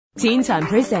Teen Time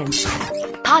presents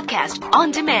Podcast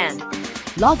on Demand.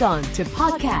 Log on to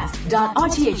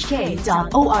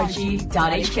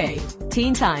podcast.rthk.org.hk.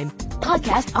 Teen Time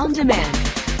Podcast on Demand.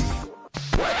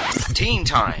 Teen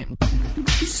Time.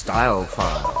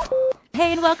 Stylefyle.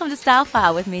 Hey, and welcome to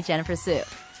Stylefyle with me, Jennifer Sue.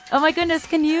 Oh my goodness,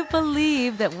 can you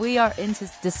believe that we are into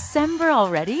December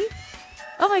already?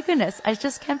 Oh my goodness, I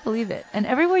just can't believe it. And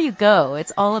everywhere you go,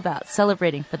 it's all about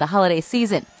celebrating for the holiday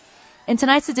season. In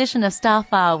tonight's edition of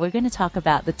Stylefyle, we're going to talk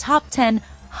about the top 10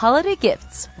 holiday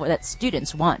gifts that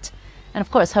students want, and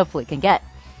of course, hopefully can get.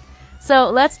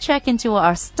 So let's check into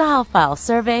our Stylefile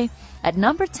survey. At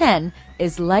number 10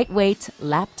 is lightweight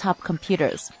laptop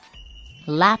computers.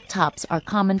 Laptops are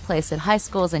commonplace at high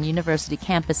schools and university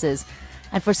campuses,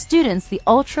 and for students, the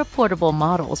ultra-portable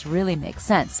models really make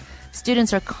sense.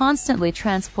 Students are constantly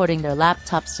transporting their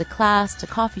laptops to class, to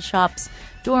coffee shops,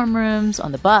 dorm rooms,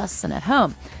 on the bus, and at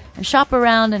home. And shop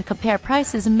around and compare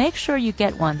prices and make sure you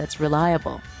get one that's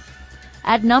reliable.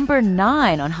 At number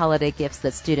 9 on holiday gifts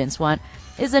that students want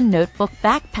is a notebook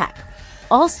backpack.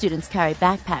 All students carry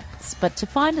backpacks, but to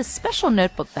find a special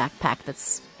notebook backpack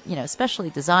that's, specially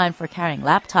designed for carrying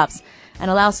laptops and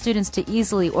allows students to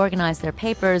easily organize their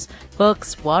papers,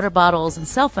 books, water bottles, and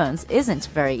cell phones isn't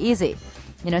very easy.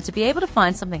 To be able to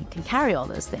find something that can carry all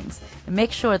those things and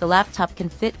make sure the laptop can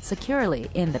fit securely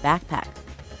in the backpack.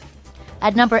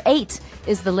 At number 8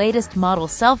 is the latest model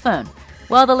cell phone.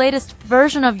 Well, the latest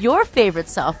version of your favorite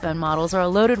cell phone models are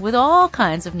loaded with all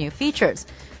kinds of new features.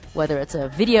 Whether it's a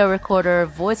video recorder,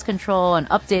 voice control, an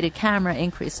updated camera,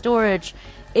 increased storage,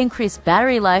 increased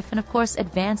battery life, and of course,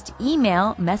 advanced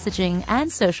email, messaging,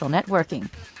 and social networking.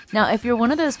 Now, if you're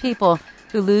one of those people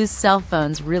who lose cell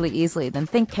phones really easily, then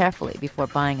think carefully before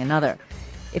buying another.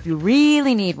 If you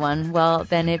really need one, well,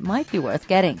 then it might be worth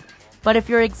getting. But if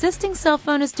your existing cell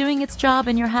phone is doing its job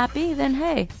and you're happy, then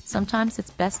hey, sometimes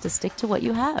it's best to stick to what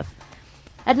you have.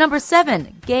 At number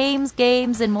 7, games,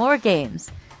 and more games.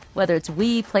 Whether it's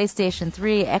Wii, PlayStation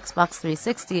 3, Xbox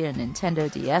 360, or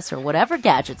Nintendo DS, or whatever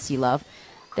gadgets you love,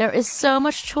 there is so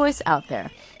much choice out there.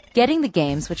 Getting the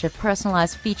games which have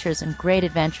personalized features and great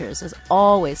adventures is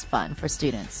always fun for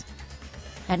students.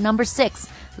 At number 6,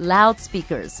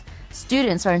 loudspeakers.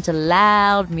 Students are into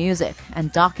loud music,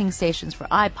 and docking stations for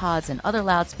iPods and other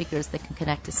loudspeakers that can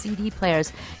connect to CD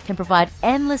players can provide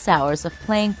endless hours of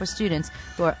playing for students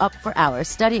who are up for hours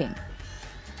studying.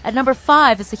 At number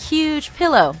 5 is a huge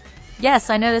pillow. Yes,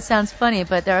 I know this sounds funny,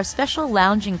 but there are special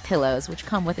lounging pillows which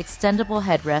come with extendable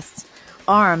headrests,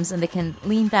 arms, and they can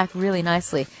lean back really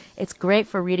nicely. It's great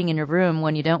for reading in your room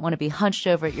when you don't want to be hunched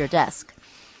over at your desk.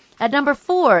 At number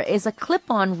 4 is a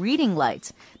clip-on reading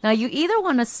light. Now, you either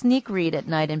want to sneak read at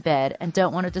night in bed and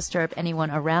don't want to disturb anyone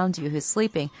around you who's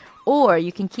sleeping, or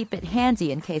you can keep it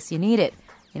handy in case you need it.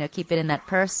 Keep it in that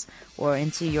purse or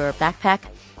into your backpack.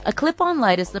 A clip-on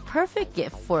light is the perfect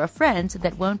gift for a friend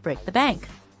that won't break the bank.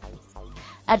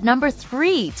 At number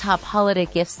 3, top holiday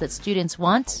gifts that students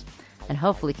want, and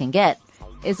hopefully can get,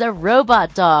 is a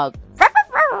robot dog.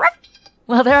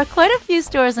 Well, there are quite a few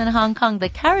stores in Hong Kong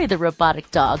that carry the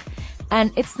robotic dog,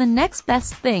 and it's the next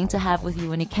best thing to have with you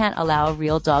when you can't allow a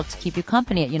real dog to keep you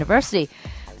company at university,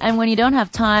 and when you don't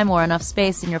have time or enough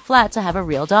space in your flat to have a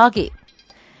real doggy.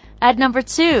 At number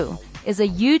 2 is a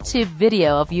YouTube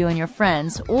video of you and your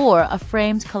friends, or a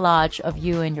framed collage of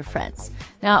you and your friends.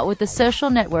 Now, with the social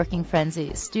networking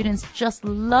frenzy, students just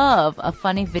love a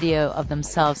funny video of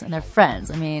themselves and their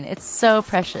friends. I mean, it's so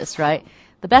precious, right?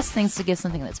 The best thing is to give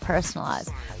something that's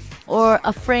personalized. Or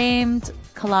a framed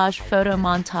collage photo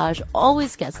montage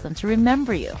always gets them to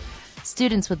remember you.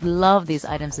 Students would love these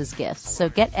items as gifts, so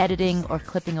get editing or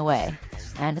clipping away.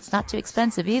 And it's not too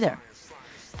expensive either.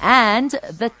 And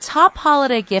the top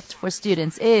holiday gift for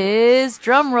students is,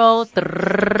 drumroll,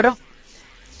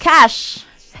 cash.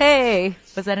 Hey,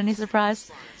 was that any surprise?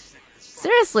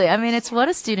 Seriously, I mean, it's what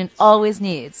a student always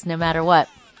needs, no matter what.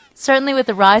 Certainly with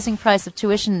the rising price of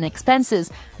tuition and expenses,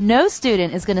 no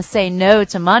student is going to say no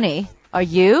to money. Are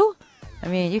you? I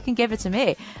mean, you can give it to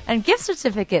me. And gift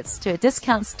certificates to a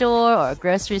discount store or a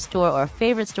grocery store or a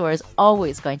favorite store is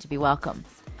always going to be welcome.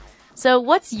 So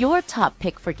what's your top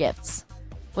pick for gifts?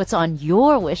 What's on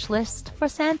your wish list for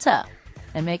Santa?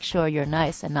 And make sure you're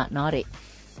nice and not naughty.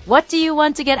 What do you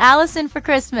want to get Allison for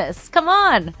Christmas? Come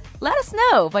on! Let us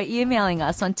know by emailing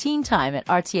us on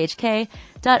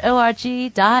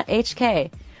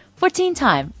teentime@rthk.org.hk. For Teen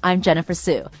Time, I'm Jennifer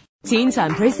Sue. Teen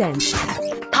Time presents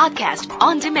Podcast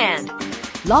on Demand.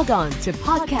 Log on to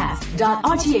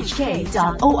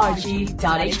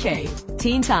podcast.rthk.org.hk.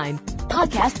 Teen Time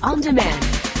Podcast on Demand.